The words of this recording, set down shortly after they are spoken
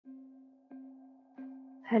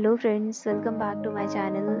Hello friends, welcome back to my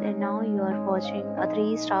channel and now you are watching a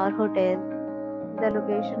 3-star hotel. The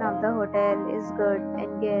location of the hotel is good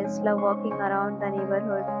and guests love walking around the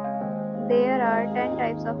neighborhood. There are 10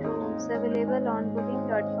 types of rooms available on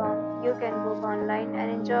booking.com. You can book online and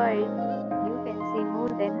enjoy it. You can see more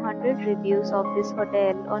than 100 reviews of this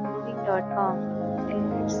hotel on booking.com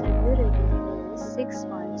and its review rating is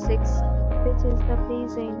 6.6, which is the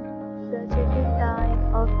pleasing. The check-in time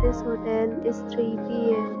of this hotel is 3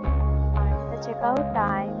 p.m. and the checkout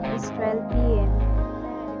time is 12 p.m.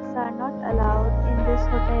 Pets are not allowed in this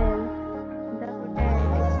hotel. The hotel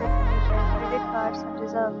accepts major credit cards and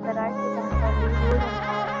reserves the right to temporarily hold an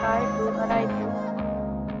amount prior to arrival.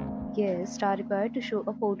 Guests are required to show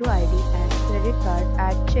a photo ID and credit card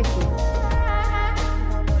at check-in. If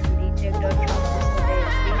you have already checked out from this hotel,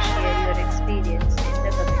 please share your experience in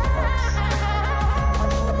the comment box.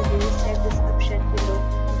 Check description below.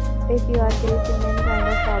 If you are facing any kind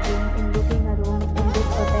of problem in booking a room in this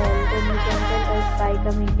hotel, then you can tell us by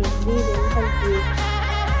commenting. We will help you.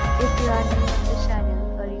 If you are new on this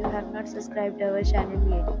channel or you have not subscribed our channel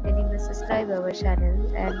yet, then you must subscribe our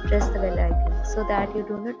channel and press the bell icon so that you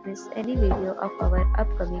do not miss any video of our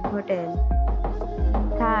upcoming hotel.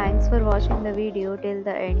 Thanks for watching the video till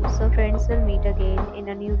the end. So friends, will meet again in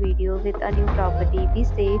a new video with a new property. Be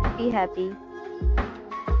safe, be happy.